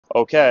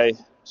Okay,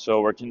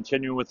 so we're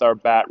continuing with our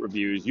bat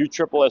reviews.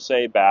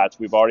 USSSA bats,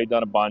 we've already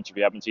done a bunch. If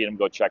you haven't seen them,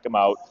 go check them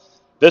out.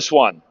 This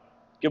one,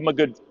 give them a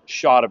good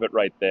shot of it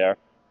right there.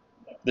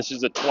 This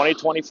is the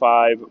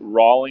 2025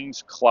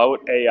 Rawlings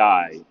Clout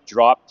AI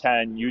Drop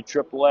 10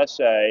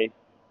 USSSA.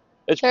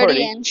 It's 30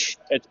 pretty. inch.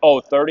 It's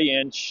 30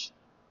 inch,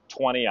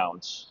 20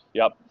 ounce.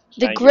 Yep.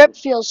 The Thank grip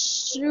you. feels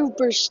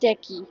super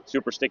sticky.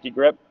 Super sticky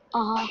grip.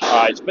 Uh-huh.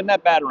 All right, spin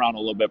that bat around a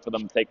little bit for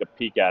them to take a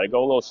peek at it. Go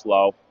a little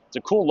slow. It's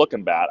a cool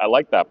looking bat. I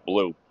like that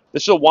blue.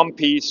 This is a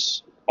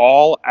one-piece,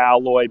 all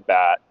alloy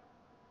bat.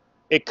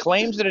 It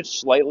claims that it's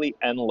slightly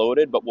end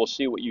loaded, but we'll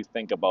see what you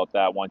think about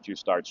that once you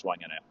start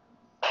swinging it.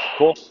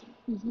 Cool?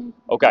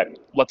 Okay,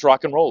 let's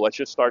rock and roll. Let's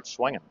just start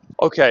swinging.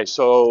 Okay,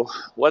 so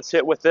let's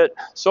hit with it.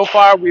 So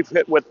far, we've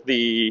hit with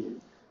the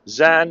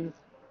Zen.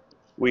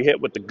 We hit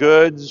with the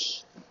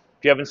goods.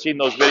 If you haven't seen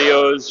those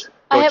videos,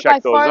 I go hit my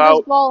check those farthest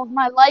out. ball of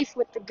my life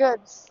with the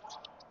goods.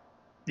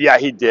 Yeah,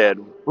 he did.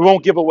 We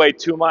won't give away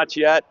too much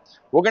yet.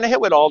 We're going to hit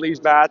with all these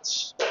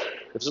bats.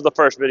 This is the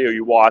first video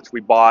you watch. I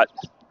bought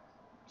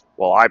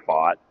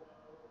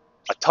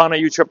a ton of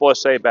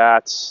USSSA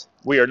bats.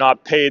 We are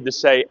not paid to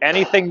say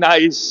anything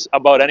nice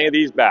about any of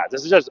these bats.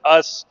 This is just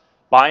us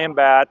buying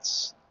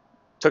bats.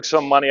 Took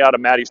some money out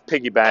of Maddie's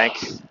piggy bank.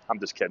 I'm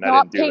just kidding. I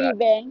Not didn't do piggy that.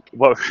 bank.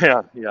 Well,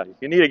 yeah.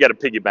 You need to get a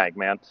piggy bank,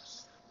 man.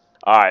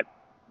 All right.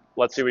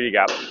 Let's see what you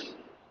got.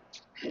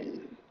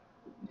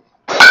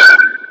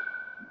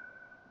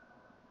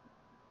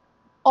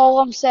 All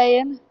I'm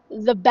saying,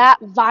 the bat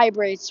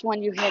vibrates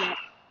when you hit it.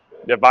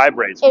 It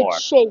vibrates It more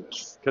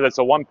shakes. because it's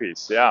a one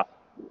piece. Yeah.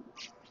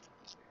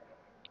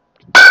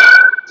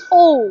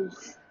 Oh,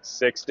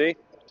 60.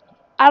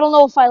 I don't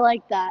know if I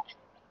like that.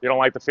 You don't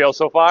like the feel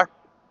so far?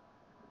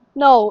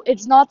 No,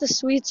 it's not the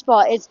sweet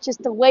spot. It's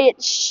just the way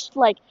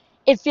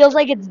it feels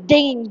like it's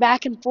dinging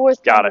back and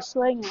forth Got when you it.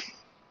 swing it.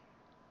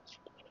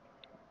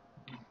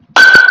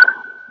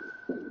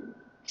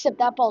 Except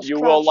that ball's You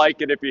crushed. will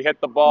like it if you hit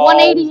the ball.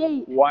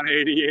 188.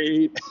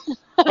 188.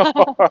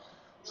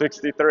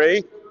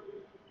 63.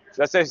 Does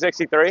that say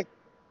 63?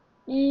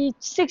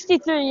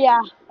 63, yeah.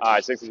 All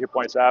right,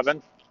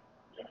 62.7.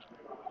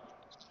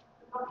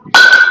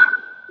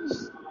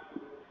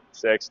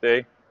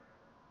 60.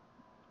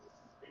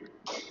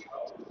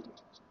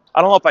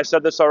 I don't know if I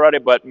said this already,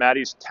 but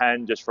Maddie's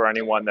 10, just for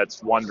anyone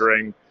that's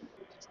wondering.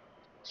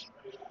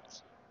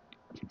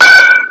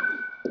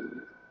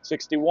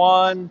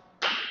 61.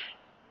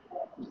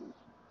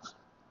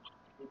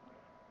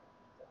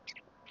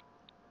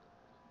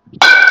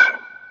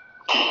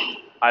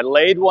 I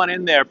laid one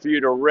in there for you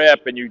to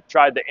rip, and you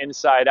tried to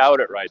inside out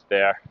it right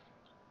there.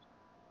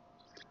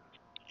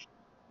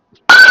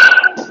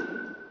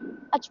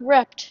 That's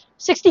ripped.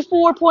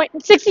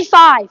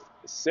 64.65.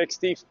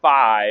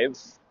 65.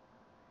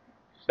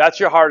 That's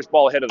your hardest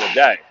ball hit of the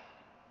day.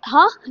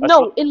 Huh? That's No,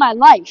 what- in my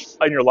life.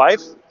 In your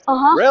life?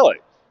 Uh-huh. Really?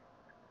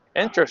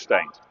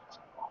 Interesting.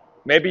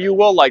 Maybe you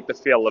will like the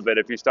feel of it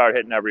if you start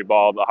hitting every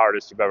ball the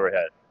hardest you've ever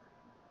hit.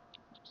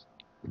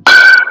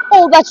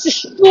 Oh, that's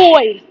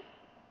destroyed.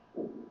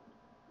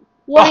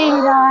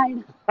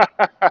 189.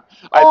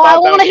 I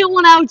want to hit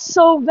one out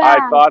so bad.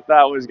 I thought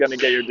that was going to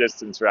get your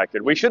distance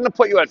record. We shouldn't have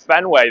put you at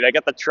Fenway. They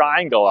got the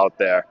triangle out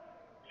there.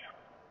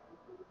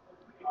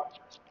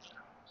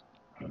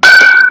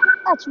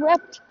 That's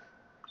ripped.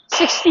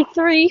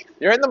 63.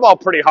 You're hitting the ball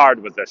pretty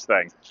hard with this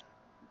thing.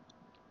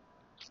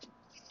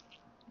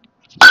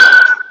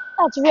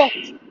 That's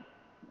ripped.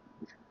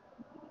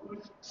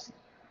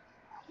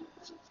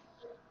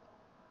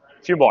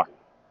 A few more.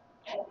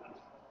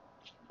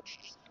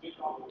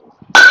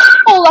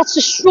 Oh, that's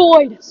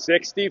destroyed.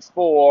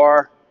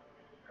 64.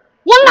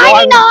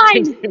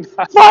 199.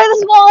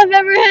 Farthest ball I've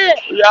ever hit.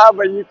 Yeah,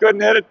 but you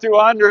couldn't hit it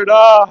 200.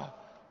 Oh,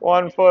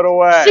 1 foot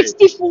away.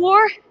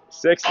 64.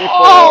 64.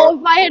 Oh,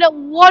 if I hit it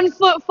 1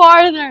 foot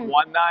farther.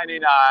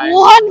 199.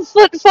 1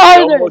 foot You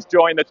farther. almost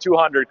joined the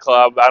 200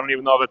 club. I don't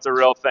even know if it's a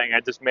real thing. I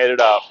just made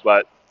it up,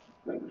 but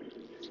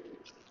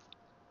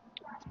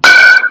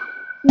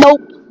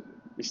Nope.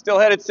 you still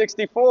hit it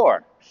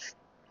 64.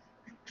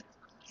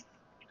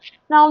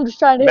 Now I'm just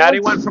trying to Maddie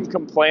hit went from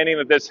complaining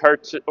that this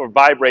hurts or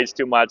vibrates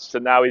too much to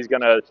now he's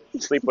going to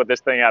sleep with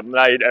this thing at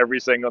night every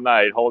single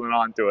night, holding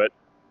on to it.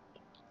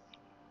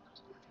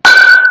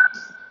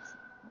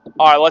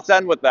 All right, let's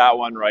end with that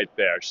one right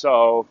there.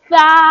 So if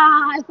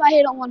I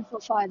hit it 1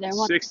 foot farther.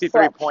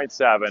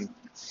 63.7.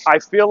 I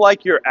feel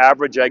like your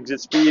average exit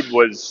speed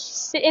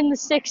was In the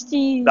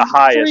 60s. the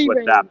highest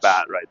with that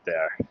bat right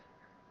there.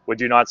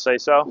 Would you not say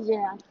so?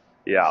 Yeah.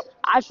 Yeah.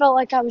 I felt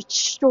like I was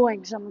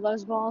destroying some of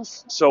those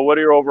balls. So what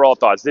are your overall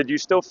thoughts? Did you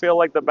still feel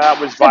like the bat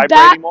was The vibrating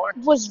bat more?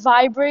 was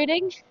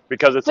vibrating,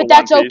 Because it's a but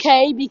that's one-piece?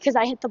 okay because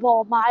I hit the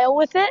ball a mile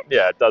with it.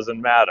 Yeah, it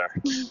doesn't matter.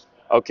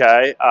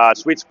 Okay.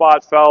 Sweet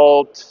spot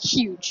felt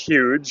Huge.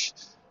 huge.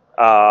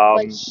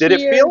 Like Did it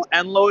here. feel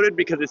end loaded?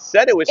 Because it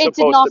said it was It supposed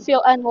did not to.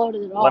 feel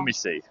unloaded at all. Let me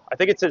see. I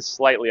think it says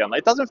slightly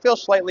unloaded. It doesn't feel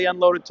slightly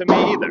unloaded to me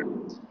either,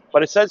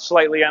 but it says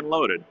slightly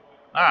unloaded.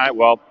 All right.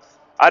 Well,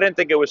 I didn't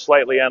think it was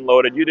slightly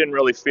unloaded. You didn't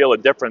really feel a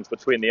difference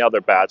between the other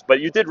bats, but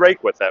you did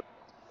rake with it.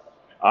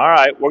 All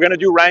right, we're gonna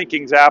do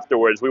rankings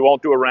afterwards. We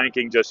won't do a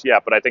ranking just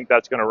yet, but I think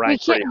that's gonna We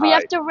rank pretty can't. We high.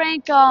 have to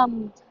rank.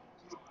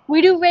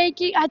 We do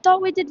ranking. I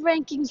thought we did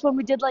rankings when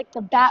we did like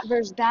the bat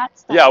versus bat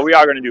Yeah, stuff. we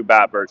are gonna do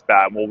bat versus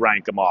bat, and we'll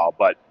rank them all.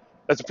 But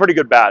that's a pretty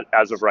good bat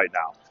as of right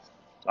now.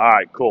 All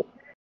right, cool.